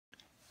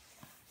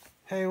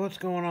Hey, what's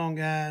going on,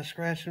 guys?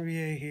 Scratching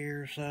VA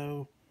here.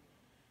 So,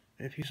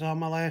 if you saw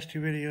my last two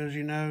videos,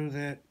 you know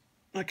that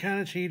I kind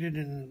of cheated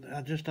and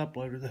I just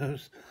uploaded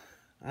those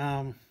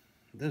um,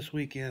 this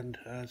weekend,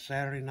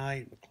 Saturday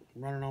night,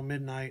 running on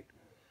midnight.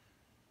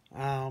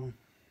 Um,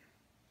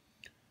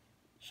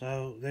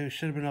 so they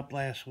should have been up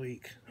last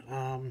week.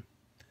 I've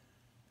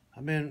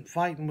been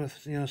fighting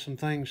with some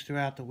things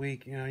throughout the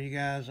week. You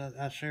guys,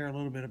 I share a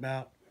little bit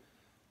about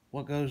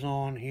what goes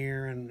on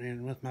here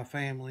and with my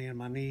family and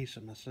my niece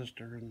and my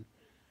sister and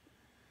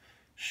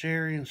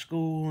Sherry in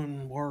school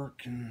and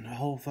work and the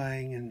whole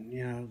thing,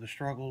 and the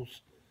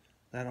struggles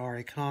that are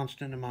a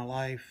constant in my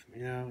life.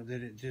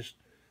 That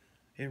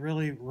it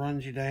really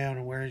runs you down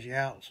and wears you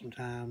out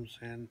sometimes,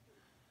 and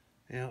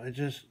it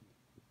just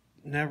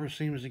never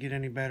seems to get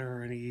any better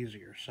or any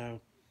easier.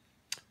 So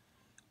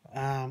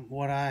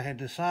what I had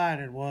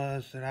decided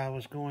was that I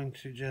was going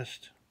to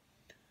just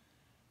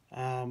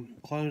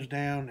close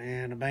down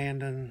and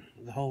abandon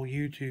the whole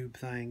YouTube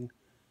thing.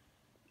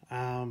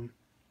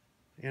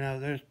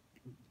 There's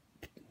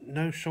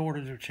no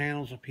shortage of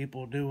channels of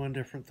people doing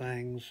different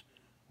things,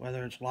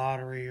 whether it's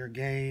lottery or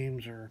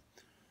games or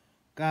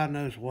God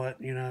knows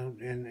what,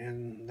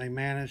 and they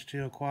manage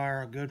to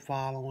acquire a good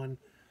following.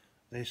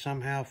 They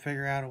somehow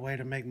figure out a way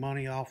to make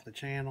money off the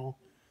channel.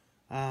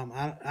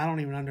 I don't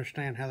even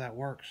understand how that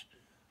works,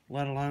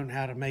 let alone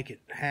how to make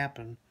it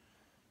happen.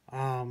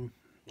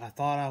 I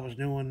thought I was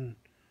doing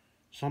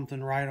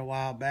something right a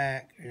while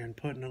back and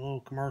putting a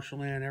little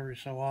commercial in every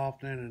so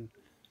often,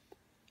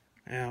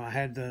 and I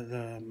had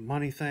the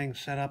money thing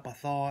set up, I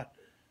thought,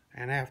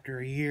 and after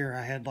a year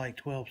I had like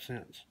 12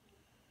 cents.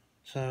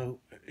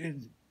 So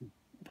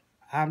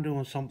I'm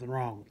doing something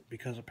wrong,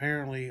 because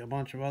apparently a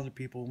bunch of other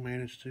people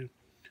managed to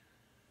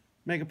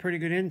make a pretty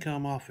good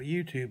income off of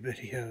YouTube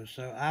videos.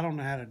 So I don't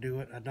know how to do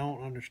it. I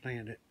don't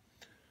understand it.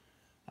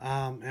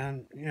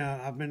 And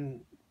I've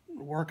been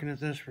working at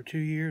this for 2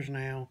 years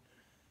now,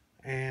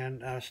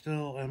 and I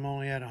still am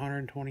only at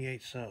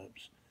 128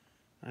 subs.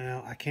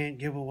 Now, I can't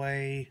give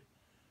away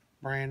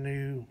brand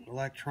new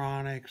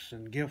electronics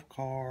and gift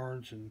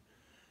cards and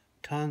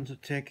tons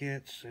of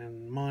tickets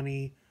and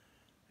money.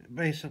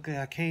 Basically,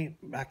 I can't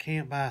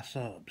buy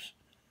subs.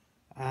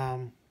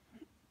 And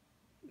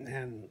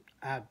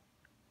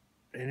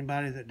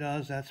anybody that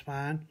does, that's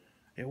fine.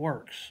 It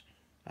works.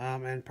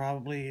 And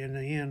probably in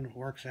the end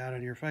works out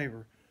in your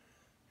favor.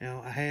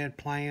 I had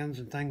plans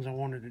and things I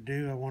wanted to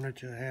do. I wanted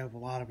to have a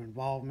lot of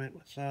involvement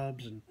with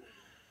subs and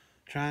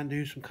try and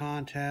do some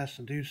contests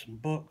and do some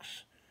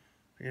books,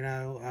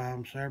 so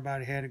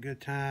everybody had a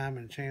good time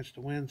and a chance to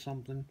win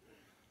something.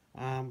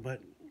 But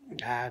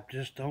I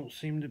just don't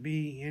seem to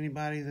be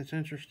anybody that's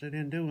interested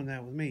in doing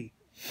that with me.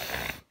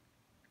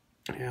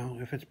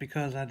 If it's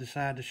because I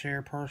decide to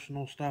share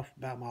personal stuff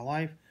about my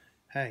life,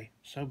 hey,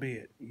 so be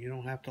it. You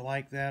don't have to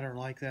like that or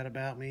like that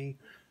about me.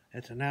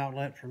 It's an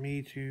outlet for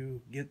me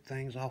to get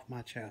things off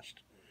my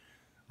chest.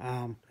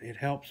 It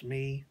helps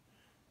me,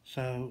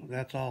 so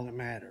that's all that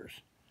matters.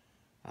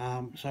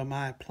 So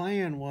my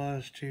plan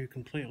was to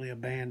completely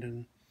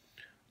abandon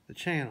the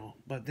channel,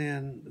 but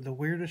then the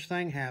weirdest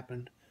thing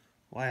happened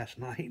last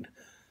night.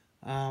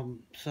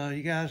 So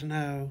you guys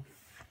know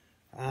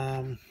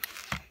that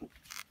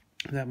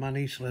my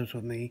niece lives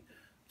with me.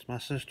 It's my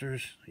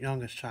sister's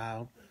youngest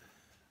child,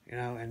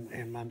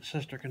 and my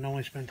sister can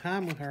only spend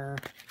time with her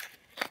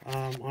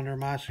under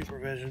my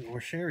supervision or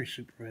Sherry's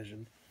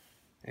supervision.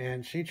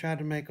 And she tried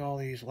to make all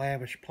these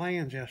lavish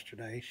plans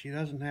yesterday. She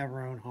doesn't have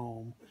her own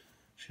home.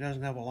 She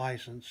doesn't have a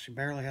license. She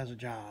barely has a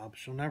job.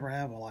 She'll never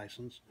have a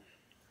license.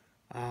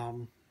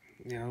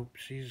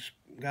 She's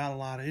got a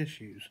lot of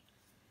issues.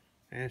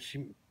 And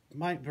she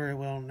might very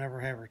well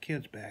never have her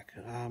kids back.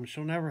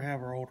 She'll never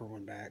have her older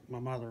one back. My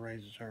mother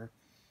raises her.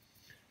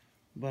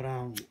 But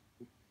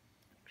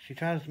she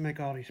tries to make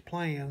all these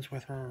plans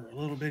with her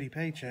little bitty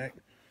paycheck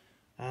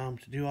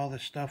to do all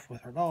this stuff with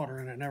her daughter,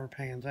 and it never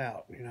pans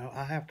out.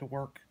 I have to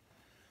work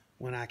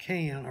when I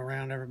can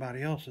around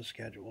everybody else's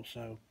schedule.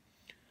 So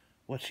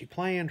what she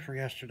planned for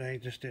yesterday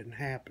just didn't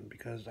happen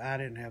because I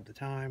didn't have the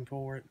time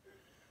for it.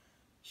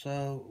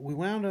 So we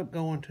wound up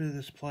going to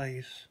this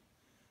place,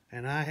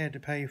 and I had to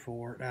pay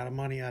for it out of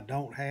money I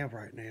don't have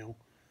right now,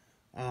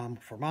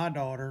 for my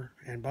daughter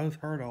and both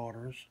her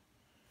daughters.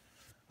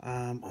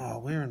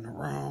 Oh, we're in the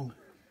wrong.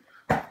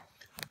 I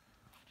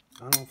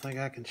don't think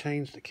I can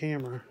change the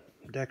camera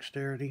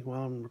dexterity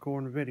while I'm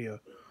recording the video.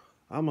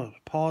 I'm going to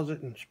pause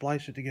it and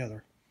splice it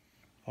together.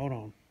 Hold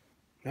on.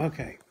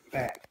 Okay,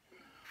 back.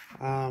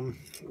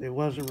 It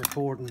wasn't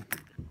recording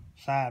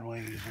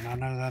sideways, and I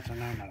know that's a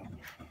no-no.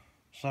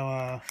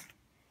 So,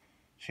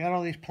 she had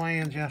all these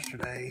plans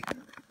yesterday,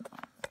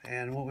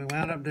 and what we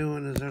wound up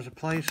doing is there's a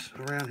place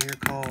around here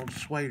called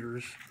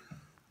Swaders.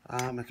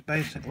 It's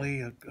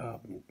basically a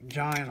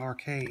giant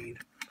arcade,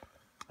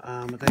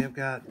 but they have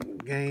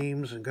got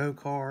games and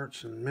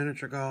go-karts and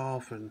miniature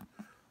golf and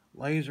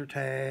laser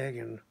tag,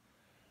 and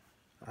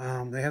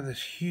they have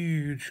this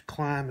huge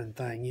climbing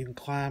thing. You can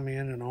climb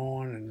in and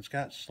on, and it's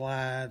got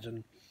slides,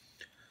 and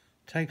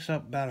takes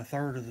up about a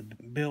third of the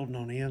building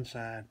on the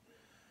inside.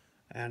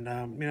 And,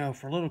 you know,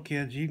 for little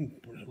kids, you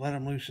can let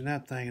them loose in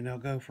that thing and they'll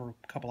go for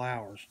a couple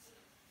hours.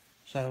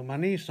 So my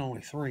niece is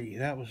only 3.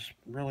 That was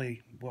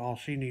really, well, all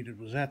she needed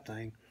was that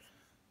thing.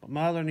 But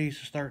my other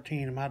niece is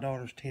 13 and my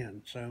daughter's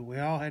 10. So we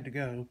all had to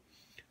go,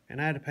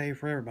 and I had to pay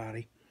for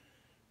everybody.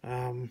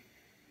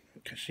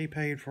 'Cause she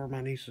paid for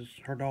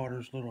her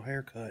daughter's little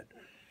haircut,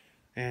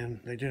 and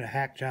they did a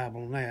hack job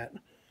on that.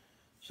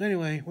 So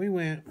anyway, we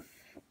went,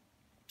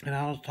 and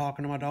I was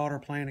talking to my daughter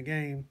playing a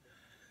game,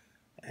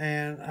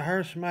 and I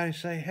heard somebody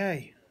say,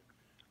 "Hey,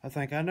 I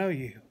think I know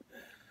you."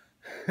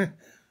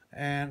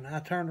 And I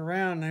turned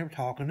around and they were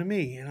talking to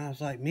me, and I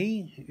was like,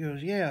 "Me?" He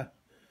goes, "Yeah,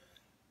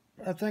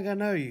 I think I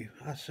know you."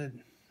 I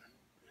said,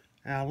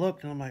 and I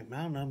looked and I'm like,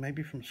 "I don't know,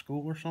 maybe from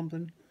school or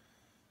something."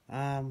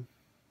 Um,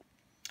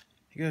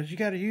 he goes, "You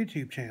got a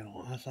YouTube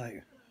channel?" I was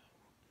like,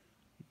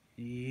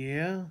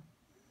 "Yeah,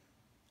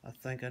 I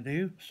think I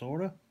do,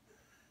 sorta."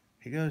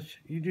 He goes,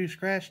 "You do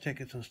scratch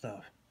tickets and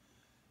stuff?"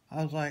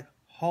 I was like,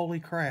 "Holy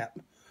crap."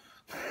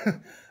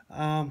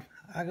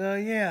 I go,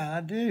 "Yeah,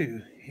 I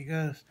do." He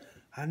goes,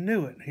 "I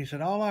knew it." He said,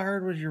 "All I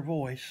heard was your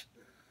voice,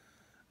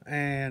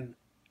 and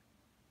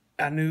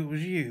I knew it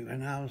was you."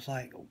 And I was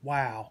like,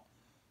 "Wow,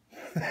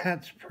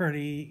 that's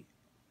pretty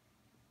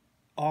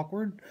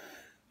awkward."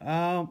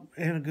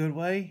 In a good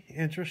way,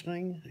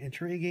 interesting,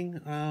 intriguing.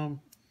 Kind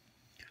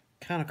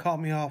of caught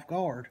me off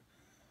guard.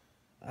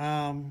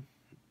 Um,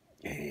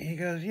 he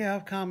goes, "Yeah,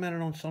 I've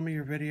commented on some of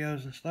your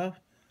videos and stuff."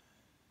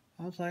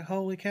 I was like,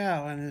 "Holy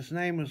cow." And his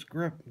name was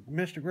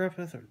Mr.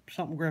 Griffith or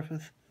something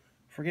Griffith.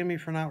 Forgive me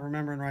for not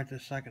remembering right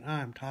this second.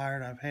 I am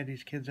tired. I've had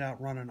these kids out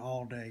running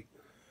all day.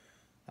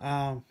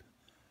 Um,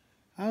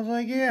 I was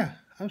like, "Yeah,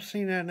 I've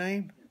seen that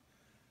name."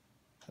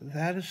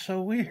 That is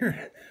so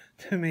weird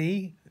to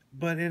me,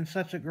 but in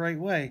such a great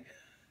way.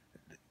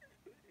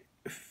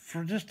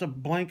 For just a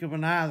blink of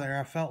an eye there,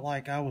 I felt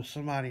like I was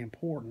somebody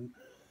important.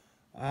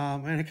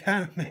 And it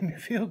kind of made me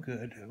feel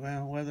good.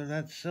 Well, whether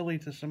that's silly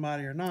to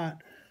somebody or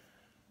not,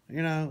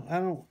 you know, I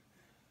don't.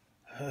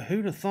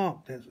 Who'd have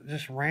thunk that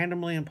just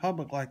randomly in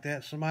public like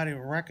that, somebody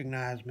would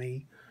recognize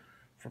me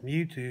from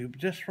YouTube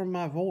just from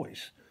my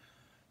voice,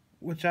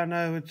 which I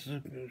know it's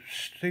a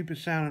stupid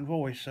sounding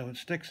voice, so it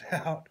sticks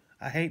out.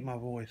 I hate my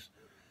voice.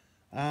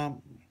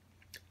 Um,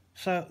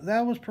 so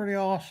that was pretty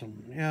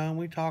awesome. You know,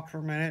 we talked for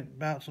a minute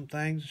about some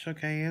things, shook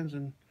hands,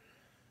 and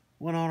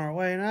went on our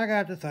way. And I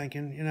got to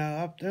thinking, you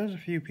know, there's a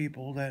few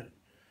people that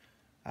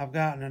I've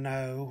gotten to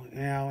know,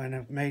 you know, and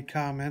have made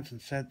comments and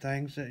said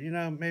things that, you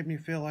know, made me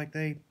feel like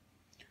they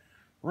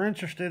were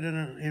interested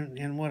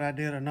in what I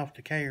did enough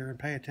to care and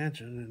pay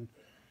attention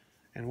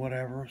and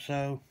whatever.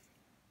 So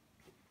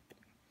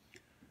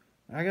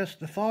I guess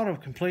the thought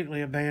of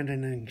completely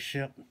abandoning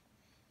ship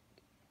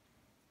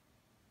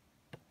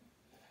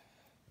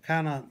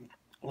kind of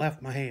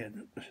left my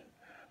head.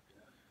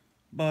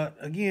 But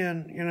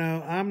again, you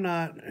know, I'm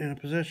not in a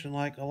position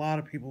like a lot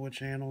of people with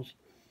channels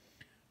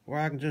where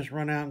I can just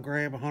run out and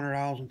grab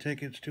 $100 in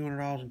tickets,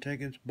 $200 in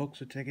tickets,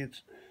 books of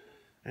tickets,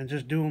 and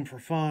just do them for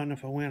fun.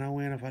 If I win, I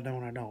win. If I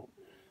don't, I don't.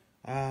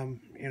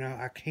 You know,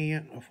 I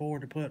can't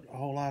afford to put a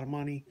whole lot of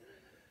money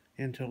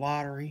into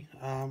lottery.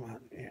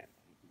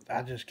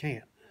 I just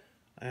can't.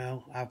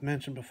 I've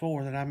mentioned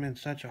before that I'm in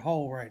such a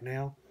hole right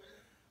now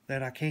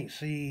that I can't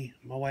see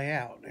my way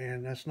out,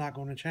 and that's not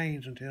going to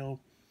change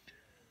until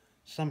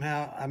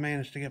somehow I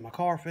manage to get my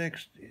car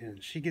fixed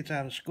and she gets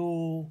out of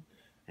school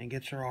and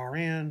gets her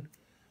RN,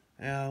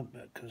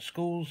 because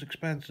school's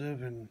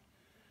expensive and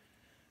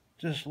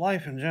just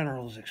life in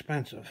general is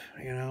expensive,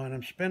 you know, and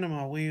I'm spinning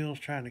my wheels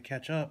trying to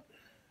catch up,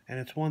 and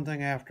it's one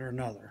thing after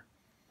another.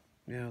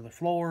 You know, the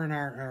floor in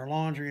our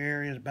laundry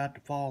area is about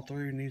to fall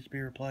through, needs to be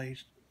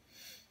replaced.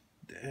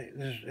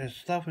 There's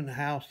stuff in the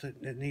house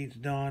that needs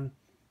done.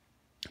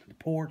 The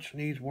porch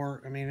needs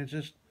work. I mean, it's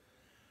just,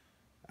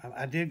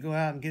 I did go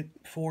out and get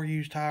 4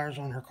 used tires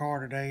on her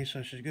car today,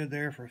 so she's good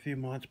there for a few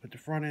months, but the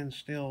front end's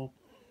still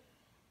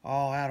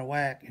all out of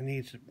whack and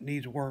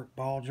needs work.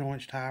 Ball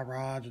joints, tie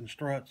rods, and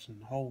struts, and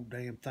the whole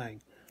damn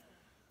thing.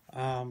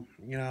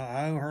 You know,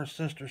 I owe her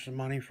sister some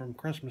money from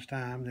Christmas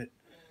time that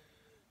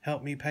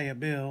helped me pay a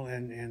bill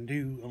and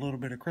do a little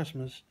bit of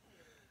Christmas.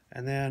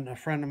 And then a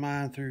friend of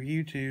mine through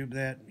YouTube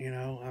that, you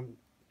know,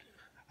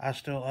 I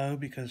still owe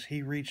because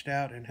he reached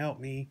out and helped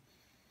me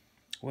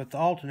with the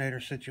alternator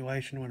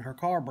situation when her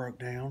car broke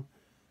down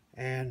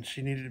and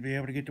she needed to be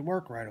able to get to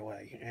work right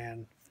away.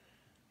 And,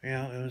 you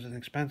know, it was an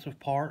expensive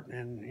part,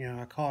 and, you know,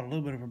 I caught a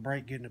little bit of a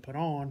break getting it put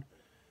on,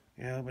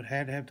 you know, but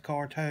had to have the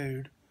car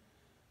towed.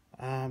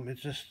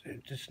 It's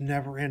just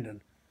never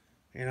ending.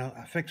 You know,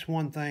 I fix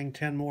one thing,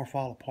 10 more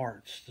fall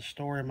apart. It's the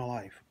story of my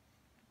life.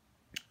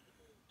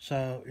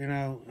 So, you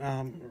know,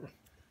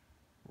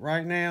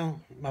 right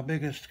now, my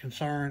biggest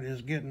concern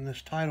is getting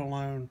this title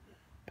loan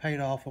paid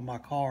off on my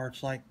car.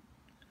 It's like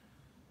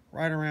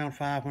right around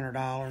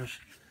 $500.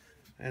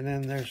 And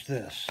then there's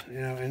this, you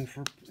know, and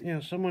for, you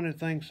know, someone who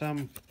thinks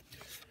I'm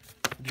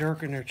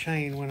jerking their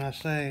chain when I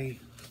say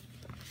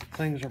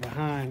things are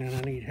behind and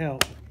I need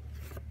help.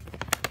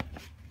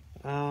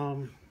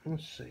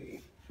 Let's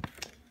see.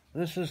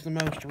 This is the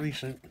most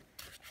recent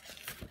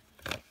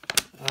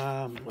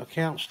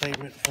account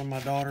statement from my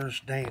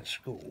daughter's dance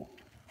school.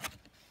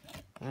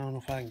 I don't know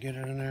if I can get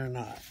it in there or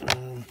not.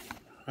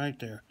 Right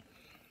there.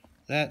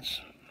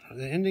 That's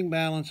the ending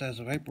balance as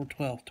of April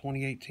 12th,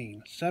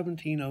 2018,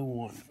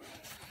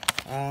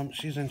 $17.01.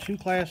 She's in 2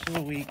 classes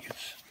a week.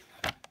 It's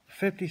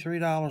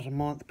 $53 a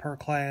month per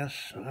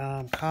class.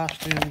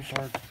 Costumes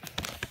are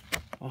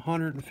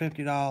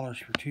 $150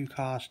 for 2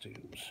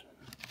 costumes.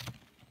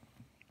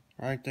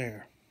 Right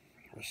there.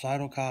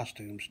 Recital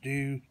costumes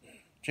due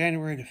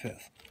January the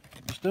 5th.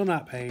 Still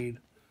not paid.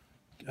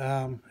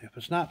 If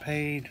it's not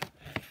paid,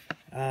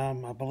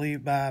 I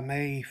believe by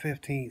May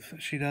 15th,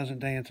 she doesn't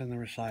dance in the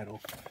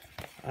recital.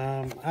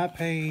 I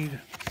paid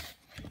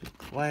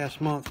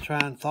last month,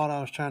 thought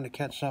I was trying to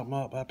catch something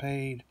up. I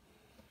paid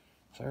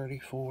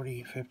 $30,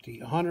 $40,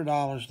 $50,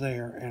 $100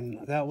 there,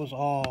 and that was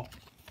all.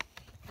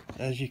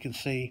 As you can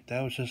see,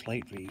 that was just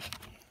late fees.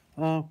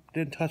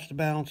 Didn't touch the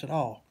balance at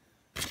all.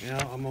 You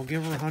know, I'm going to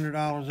give her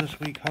 $100 this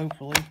week,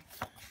 hopefully.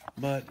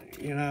 But,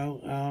 you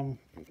know,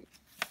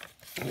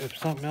 if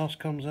something else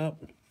comes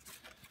up,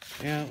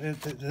 you know,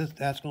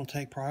 that's going to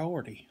take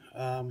priority.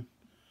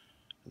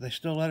 They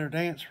still let her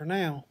dance for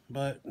now,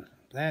 but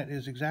that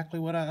is exactly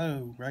what I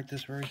owe right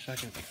this very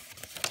second.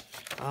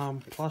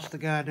 Plus the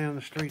guy down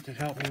the street that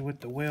helped me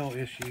with the well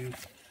issue,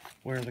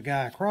 where the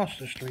guy across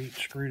the street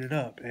screwed it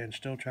up and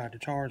still tried to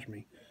charge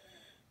me.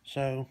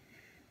 So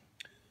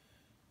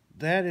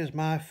that is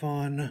my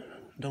fun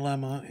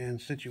dilemma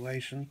and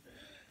situation.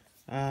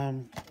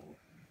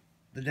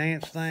 The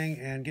dance thing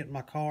and getting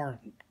my car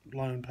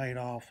loan paid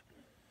off,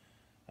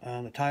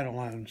 the title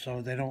loan,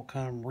 so they don't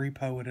come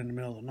repo it in the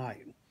middle of the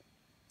night.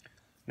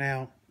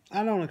 Now,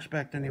 I don't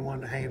expect anyone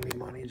to hand me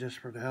money just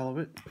for the hell of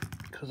it,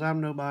 because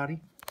I'm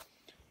nobody.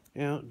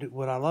 You know,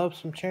 would I love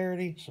some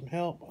charity, some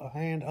help, a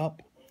hand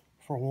up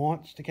for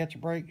once to catch a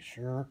break?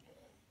 Sure,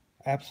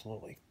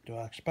 absolutely. Do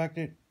I expect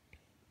it?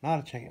 Not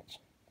a chance.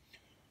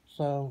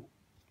 So,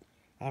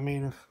 I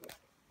mean,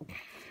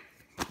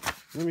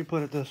 let me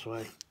put it this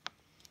way.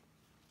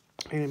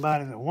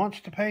 Anybody that wants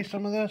to pay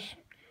some of this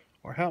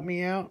or help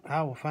me out,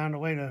 I will find a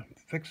way to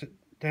fix it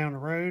down the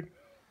road.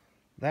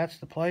 That's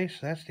the place.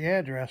 That's the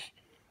address.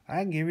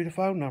 I can give you the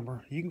phone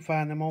number. You can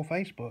find them on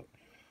Facebook.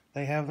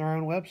 They have their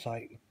own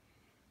website.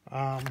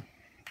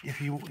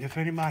 If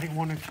anybody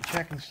wanted to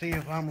check and see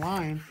if I'm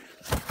lying,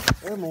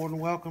 they're more than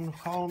welcome to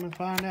call them and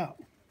find out.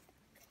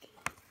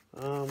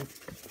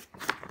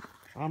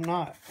 I'm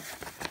not.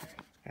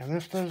 And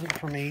this doesn't,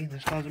 for me,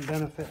 this doesn't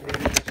benefit me.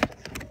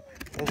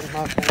 This isn't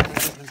my family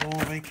getting to go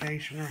on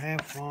vacation or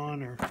have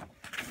fun or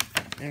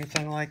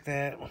anything like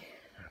that.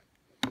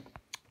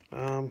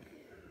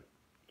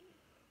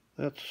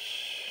 That's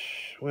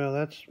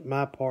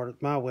my part of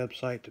my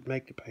website to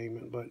make the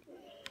payment, but,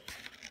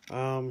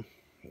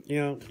 you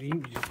know,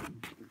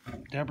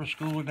 Deborah's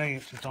School of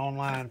Dance, it's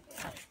online.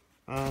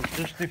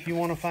 Just if you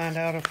want to find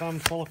out if I'm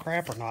full of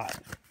crap or not,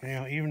 you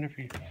know, even if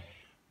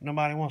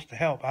nobody wants to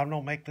help, I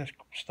don't make this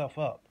stuff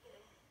up,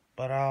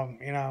 but,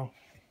 you know,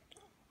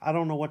 I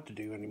don't know what to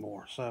do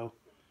anymore, so,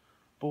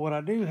 but what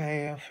I do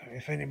have,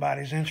 if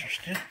anybody's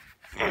interested,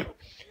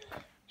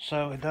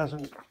 so it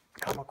doesn't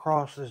come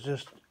across as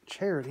just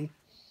charity,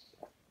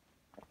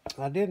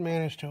 I did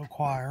manage to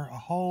acquire a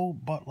whole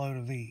buttload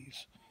of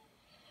these.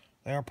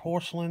 They are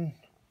porcelain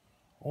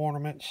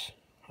ornaments.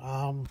 You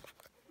know,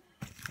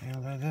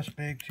 they're this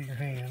big to your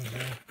hand.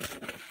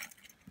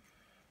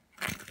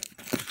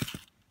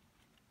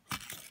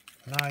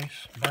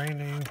 Nice, brand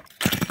new.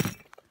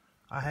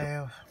 I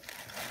have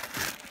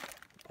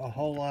a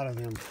whole lot of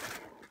them.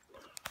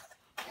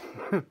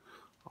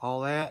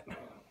 all that,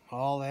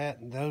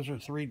 and those are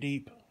 3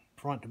 deep,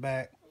 front to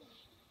back.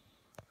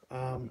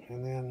 And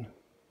then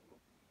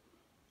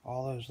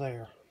all those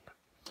there.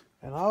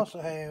 And I also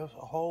have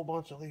a whole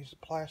bunch of these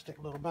plastic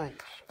little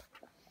banks.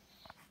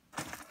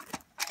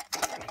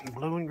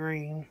 Blue and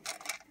green.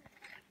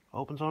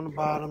 Opens on the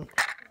bottom.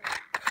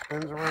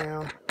 Spins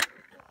around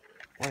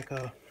like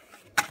a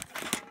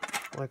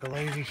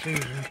lazy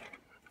Susan.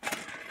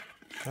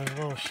 There's a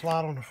little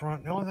slot on the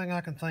front. The only thing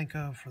I can think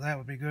of for that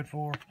would be good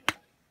for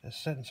is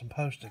setting some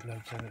post-it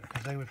notes in it,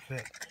 because they would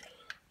fit.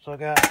 So I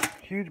got a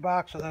huge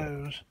box of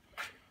those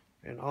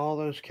in all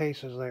those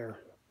cases there.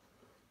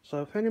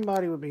 So if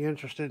anybody would be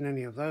interested in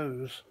any of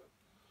those,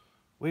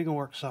 we can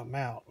work something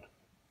out.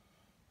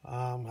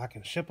 I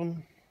can ship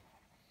them.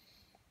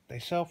 They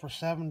sell for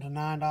 $7 to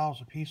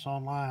 $9 a piece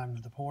online,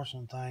 the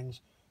porcelain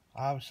things.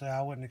 Obviously,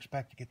 I wouldn't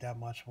expect to get that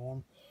much for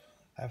them.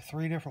 I have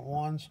 3 different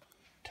ones.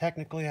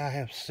 Technically, I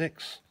have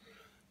 6,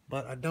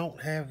 but I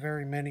don't have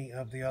very many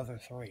of the other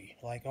 3,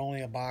 like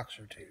only a box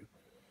or 2.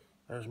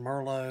 There's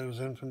Merlot,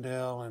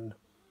 Zinfandel, and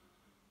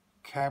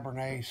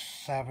Cabernet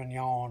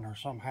Sauvignon, or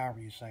something,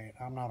 however you say it.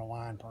 I'm not a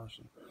wine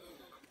person.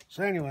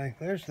 So anyway,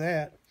 there's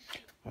that.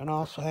 And I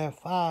also have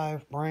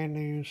 5 brand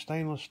new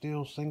stainless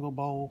steel single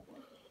bowl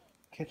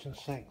kitchen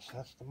sinks.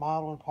 That's the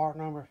model and part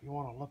number if you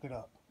want to look it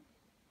up.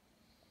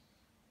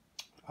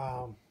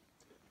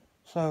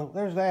 So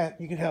there's that.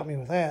 You could help me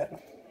with that.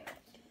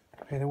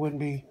 And it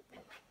wouldn't be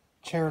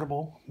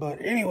charitable.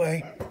 But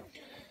anyway,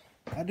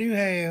 I do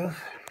have,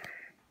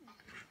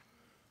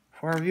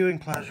 for our viewing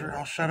pleasure,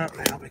 I'll shut up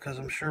now because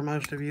I'm sure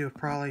most of you have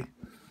probably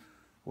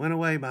went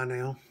away by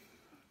now.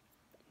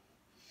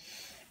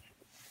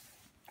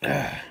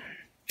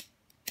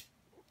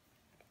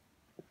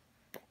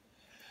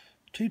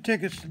 Two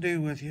tickets to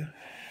do with you.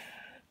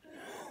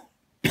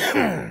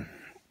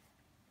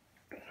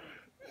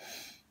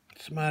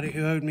 Somebody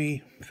who owed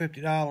me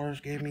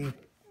 $50 gave me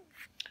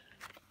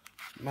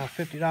my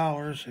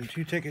 $50 and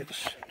 2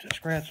 tickets to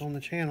scratch on the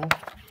channel.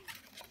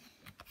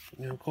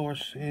 You know, of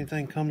course,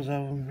 anything comes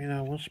of them, you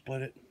know, we'll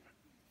split it.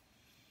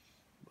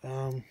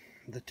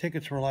 The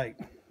tickets were like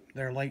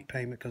their late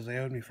payment because they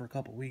owed me for a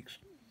couple weeks.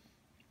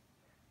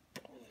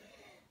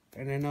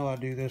 And they know I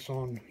do this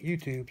on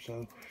YouTube,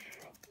 so.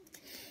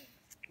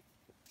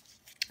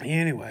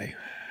 Anyway,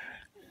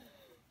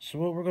 so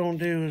what we're going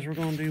to do is we're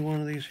going to do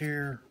one of these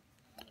here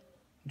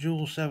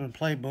Jewel 7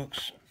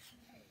 playbooks.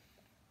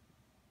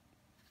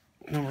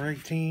 Number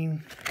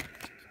 18.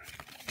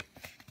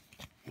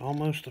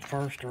 Almost the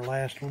first or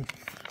last one.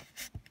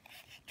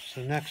 It's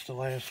the next to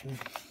last one.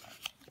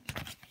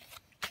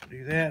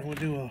 Do that, and we'll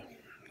do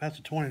that's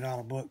a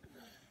 $20 book.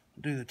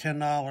 We'll do the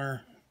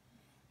 $10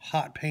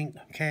 hot pink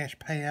cash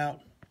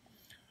payout.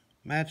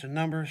 Matching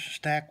numbers,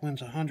 stack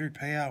wins 100,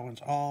 payout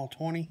wins all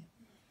 20.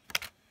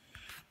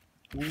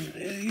 It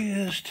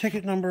is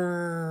ticket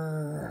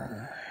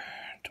number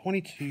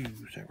 22,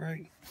 is that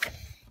right?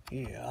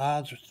 Yeah,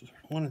 odds are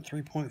 1 in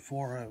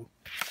 3.40.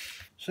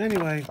 So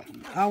anyway,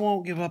 I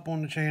won't give up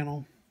on the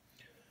channel.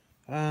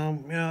 You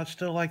know, I'd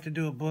still like to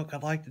do a book.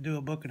 I'd like to do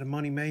a book of the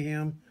Money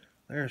Mayhem.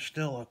 There's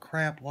still a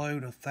crap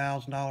load of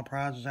 $1,000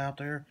 prizes out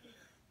there.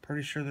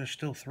 Pretty sure there's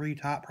still 3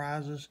 top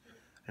prizes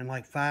and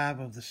like 5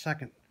 of the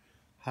second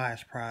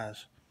highest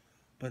prize.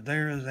 But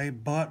there is a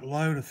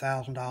buttload of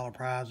 $1,000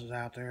 prizes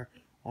out there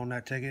on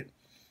that ticket.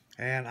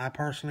 And I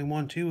personally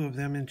won 2 of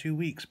them in 2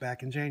 weeks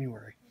back in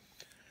January.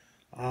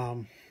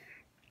 You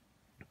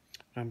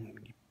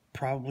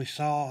probably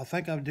saw, I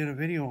think I did a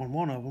video on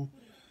one of them.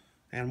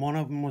 And one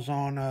of them was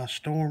on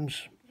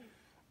Storm's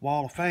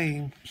Wall of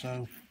Fame.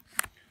 So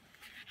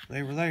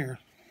they were there.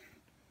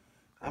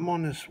 I'm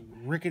on this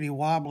rickety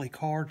wobbly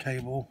card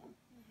table.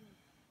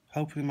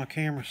 Hopefully my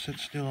camera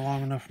sits still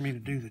long enough for me to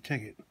do the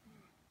ticket.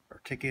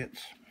 Or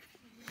tickets.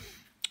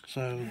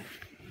 So,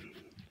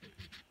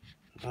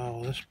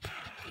 oh,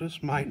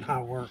 this might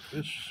not work.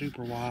 It's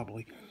super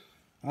wobbly.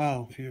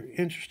 Oh, if you're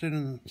interested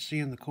in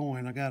seeing the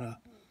coin, I got a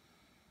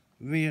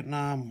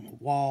Vietnam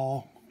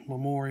Wall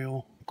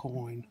Memorial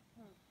coin.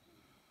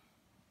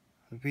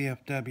 The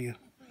VFW.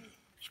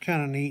 It's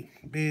kind of neat.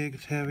 Big,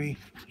 it's heavy.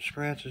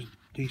 Scratch is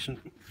decent.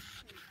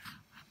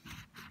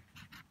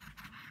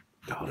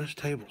 Oh, this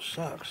table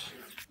sucks.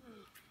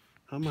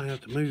 I might have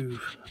to move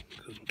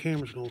because the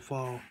camera's going to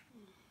fall.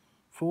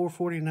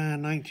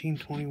 449, 19,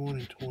 21,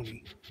 and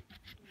 20.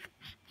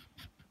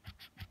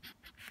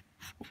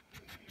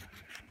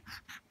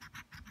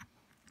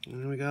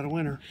 And then we got a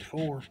winner,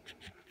 4.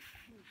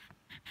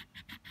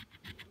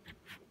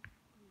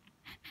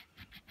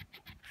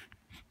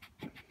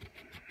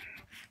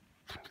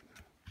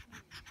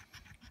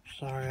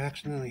 Sorry, I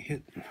accidentally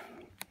hit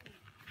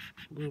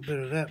a little bit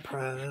of that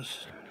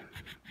prize.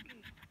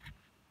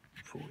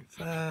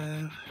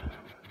 45,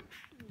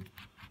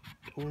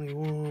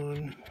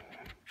 21,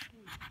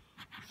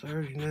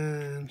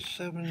 39,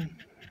 7,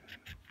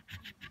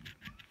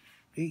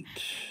 8,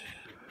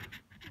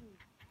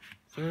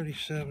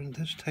 37.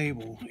 This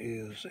table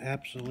is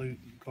absolute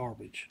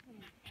garbage.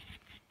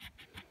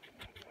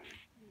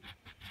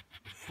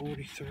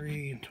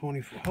 43 and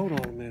 24. Hold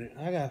on a minute.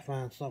 I gotta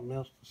find something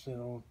else to sit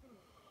on.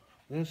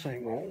 This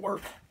ain't gonna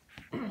work.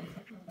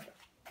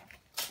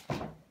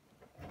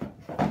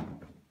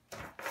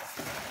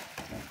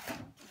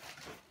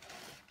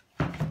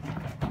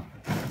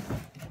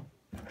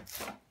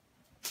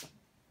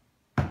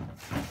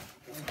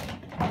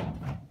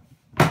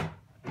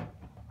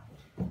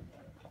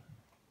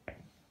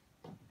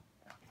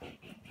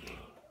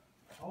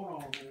 Hold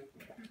on a minute.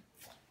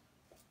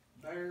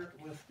 Bear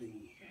with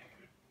me.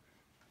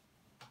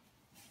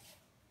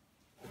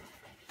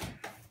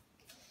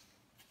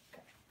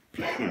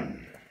 I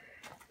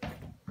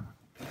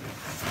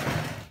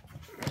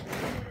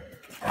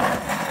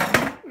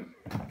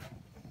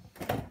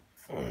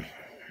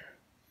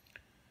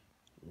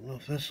don't know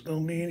if this is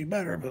going to be any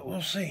better, but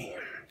we'll see.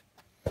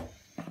 How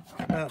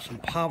about some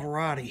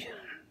Pavarotti?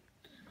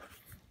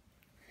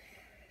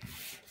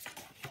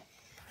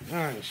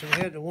 Alright, so we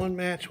had the one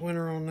match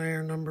winner on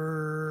there,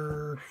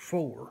 number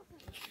 4.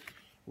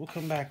 We'll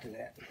come back to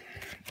that.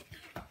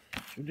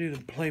 We'll do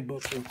the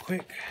playbook real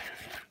quick.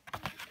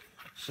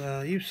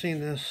 So, you've seen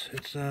this.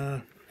 It's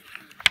a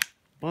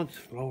bunch.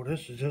 Oh,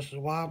 this is just as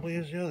wobbly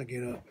as the other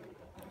get up.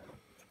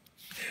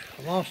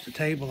 I lost the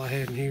table I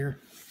had in here.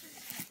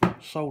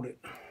 Sold it.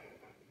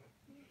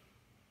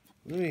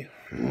 Let me.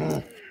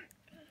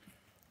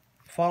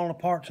 Falling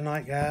apart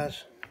tonight,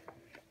 guys.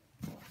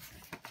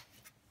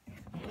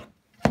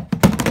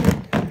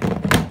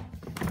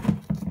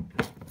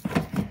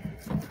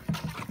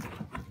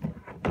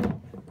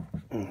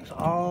 It's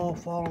all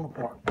falling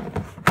apart.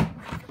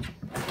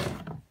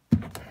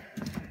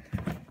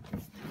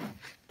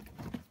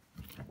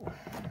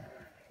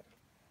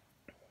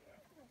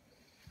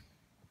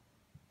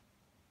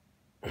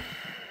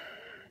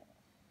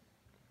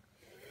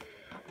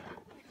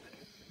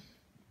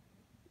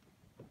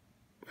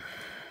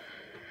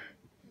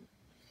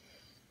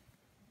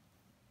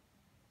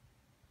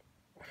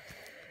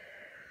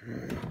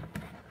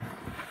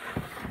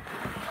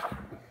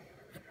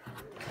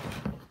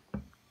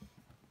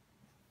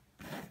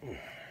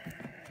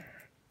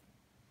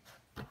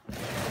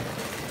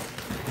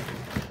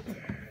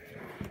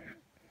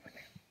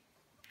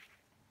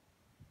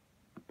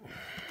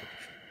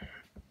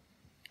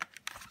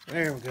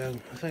 There we go.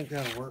 I think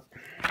that'll work.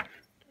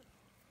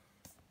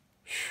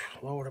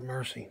 Lord of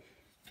mercy.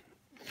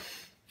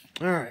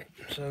 Alright,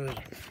 so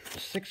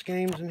there's 6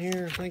 games in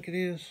here, I think it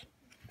is.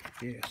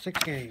 Yeah,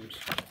 6 games.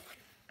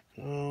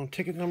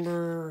 Ticket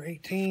number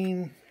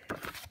 18.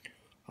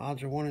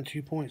 Odds are 1 in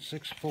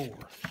 2.64.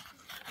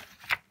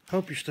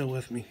 Hope you're still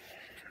with me.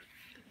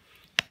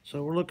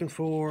 So we're looking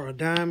for a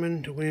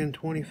diamond to win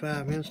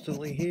 25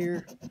 instantly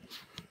here.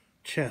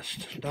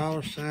 Chest.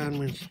 $sign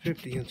wins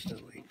 50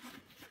 instantly.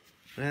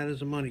 That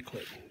is a money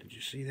clip. Did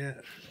you see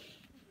that?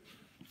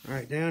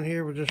 Alright, down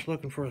here we're just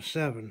looking for a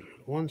 7.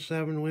 1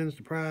 7 wins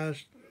the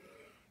prize.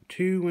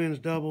 2 wins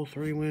double.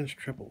 3 wins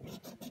triple.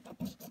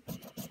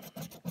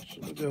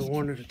 So we'll go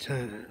one at a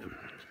time.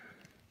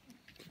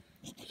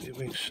 See if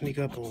we can sneak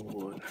up on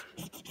one.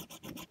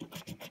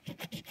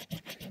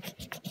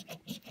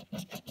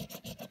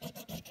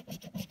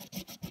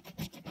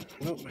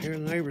 Nope, I hear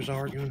the neighbors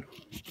arguing.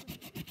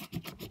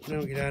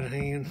 Don't get out of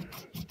hand.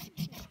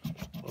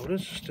 Oh,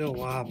 this is still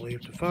wobbly.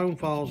 If the phone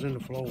falls in the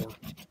floor,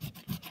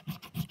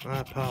 I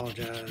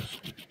apologize.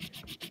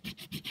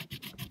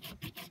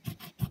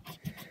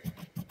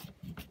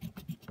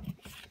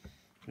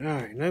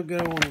 Alright, no go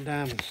on the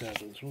diamond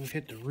 7s. We'll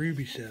hit the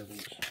ruby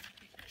 7s.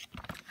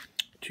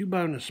 2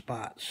 bonus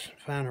spots.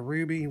 Find a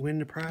ruby, win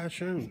the prize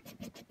shown.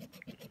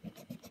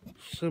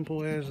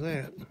 Simple as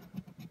that.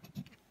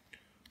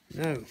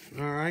 No.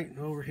 Alright,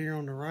 over here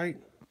on the right.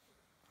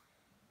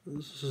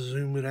 Let's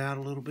zoom it out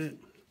a little bit.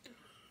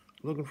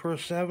 Looking for a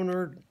 7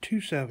 or 2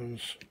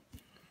 7s.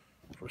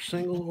 For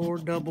single or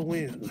double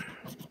win.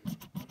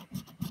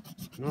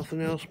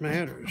 Nothing else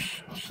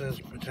matters, says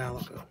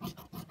Metallica.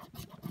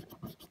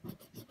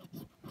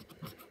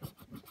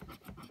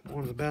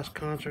 One of the best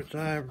concerts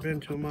I ever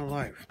been to in my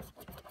life.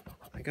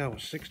 I think I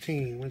was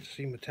 16, went to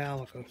see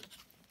Metallica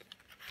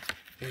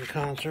in a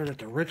concert at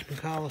the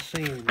Richmond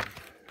Coliseum.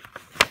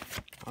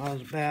 I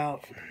was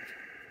about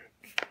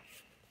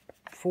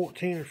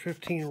 14 or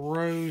 15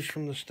 rows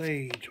from the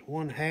stage,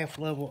 1/2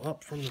 level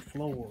up from the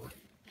floor.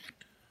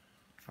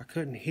 I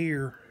couldn't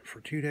hear for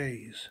 2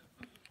 days.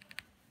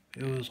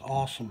 It was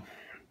awesome.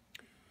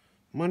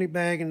 Money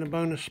bag in the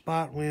bonus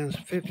spot wins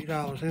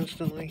 $50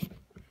 instantly.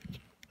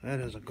 That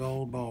is a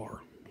gold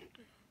bar.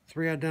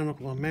 3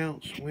 identical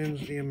amounts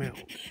wins the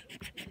amounts.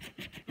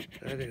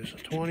 That is a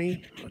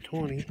 20, a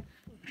 20,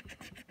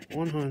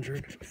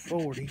 100,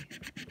 40,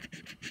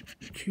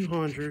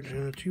 200,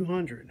 and a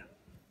 200.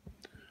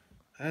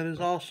 That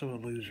is also a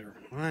loser.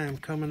 I am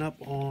coming up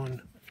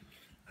on,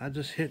 I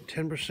just hit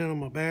 10% on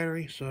my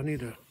battery, so I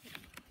need to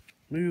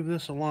move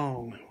this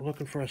along. I'm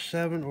looking for a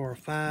 7 or a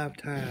 5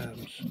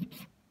 times.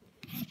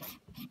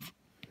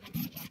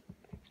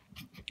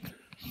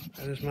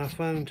 That is my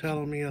phone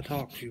telling me I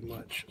talk too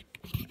much.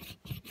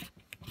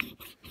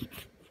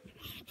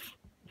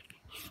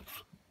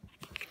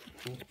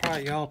 It's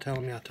probably y'all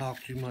telling me I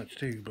talk too much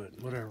too,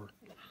 but whatever.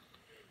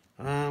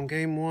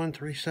 Game 1,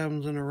 3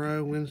 7s in a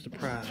row wins the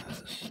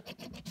prize.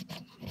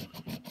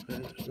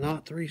 There's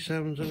not 3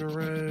 7s in a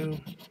row.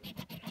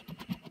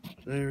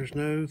 There's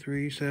no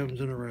 3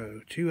 7s in a row.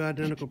 2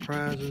 identical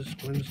prizes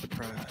wins the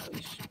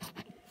prize.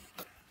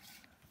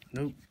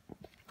 Nope.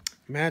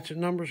 Match at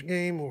numbers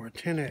game or a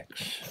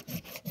 10x.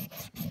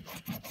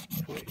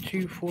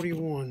 42,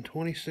 41,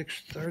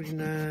 26,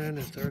 39,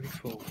 and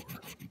 34.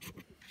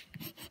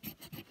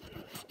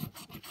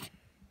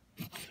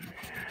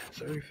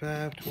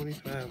 35,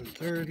 25, and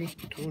 30,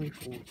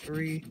 24,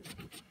 3,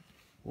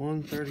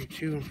 1,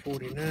 32, and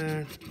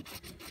 49.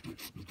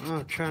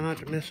 I'll try not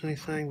to miss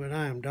anything, but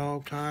I am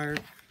dog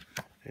tired.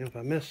 And if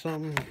I miss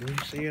something and you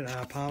see it,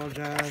 I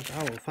apologize.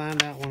 I will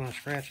find out when I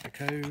scratch the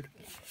code.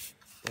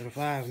 But if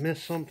I have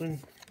missed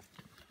something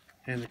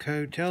and the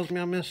code tells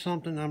me I missed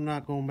something, I'm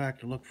not going back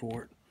to look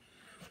for it.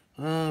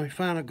 You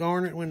find a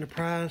garnet, win the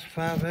prize.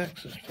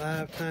 5x is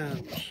 5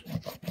 times.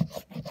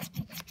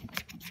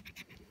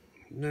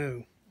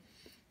 No.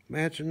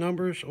 Match of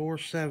numbers or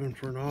 7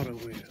 for an auto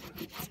win.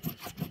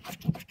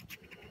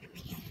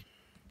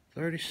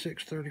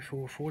 36,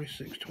 34,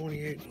 46,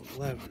 28,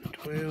 11,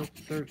 12,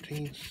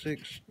 13,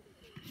 6,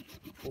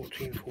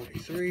 14,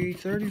 43,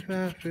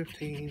 35,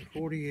 15,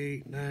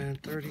 48, 9,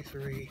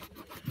 33,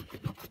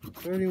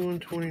 31,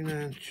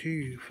 29,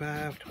 2,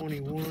 5,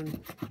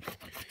 21,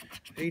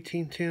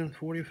 18, 10,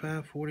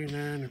 45, 49,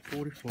 and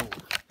 44.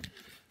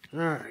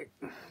 Alright.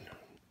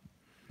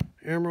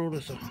 Emerald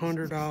is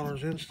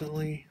 $100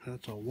 instantly.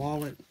 That's a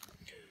wallet.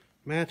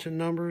 Matching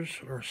numbers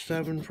are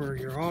 7 for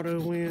your auto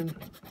win.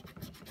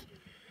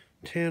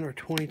 10 or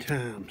 20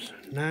 times.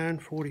 9,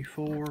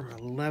 44,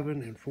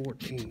 11, and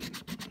 14.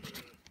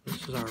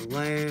 This is our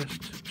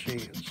last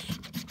chance.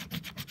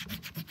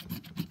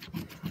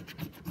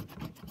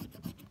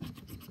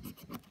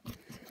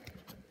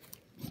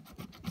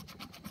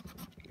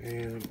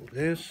 And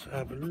this,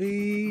 I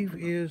believe,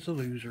 is the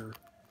loser.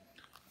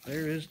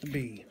 There is the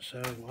B.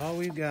 So all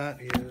we've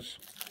got is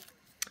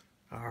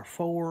our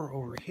 4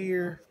 over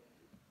here.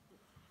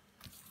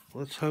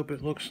 Let's hope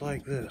it looks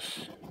like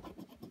this.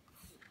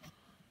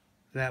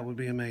 That would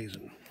be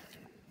amazing.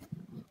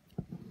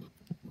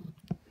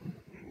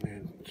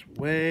 And it's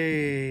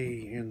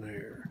way in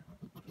there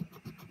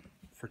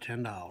for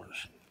 $10.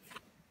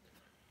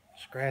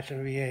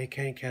 Scratching VA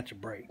can't catch a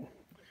break.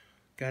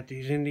 Got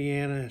these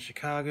Indiana and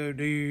Chicago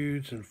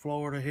dudes and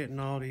Florida hitting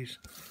all these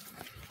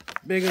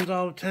big ones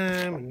all the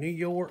time, and New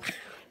York.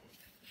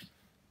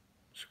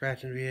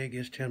 Scratching VA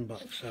gets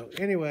 $10. So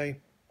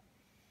anyway,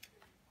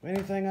 if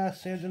anything I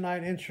said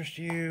tonight interests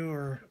you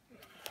or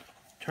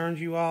turns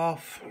you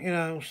off, you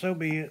know, so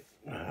be it.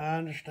 I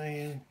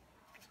understand.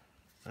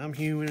 I'm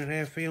human and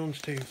have feelings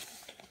too.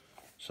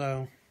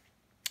 So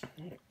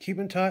keep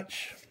in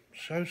touch.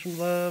 Show some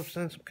love.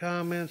 Send some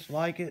comments.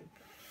 Like it.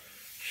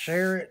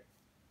 Share it.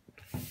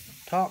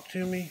 Talk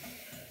to me.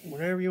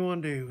 Whatever you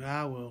want to do,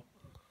 I will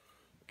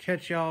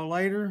catch y'all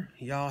later.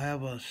 Y'all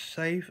have a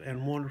safe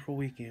and wonderful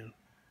weekend.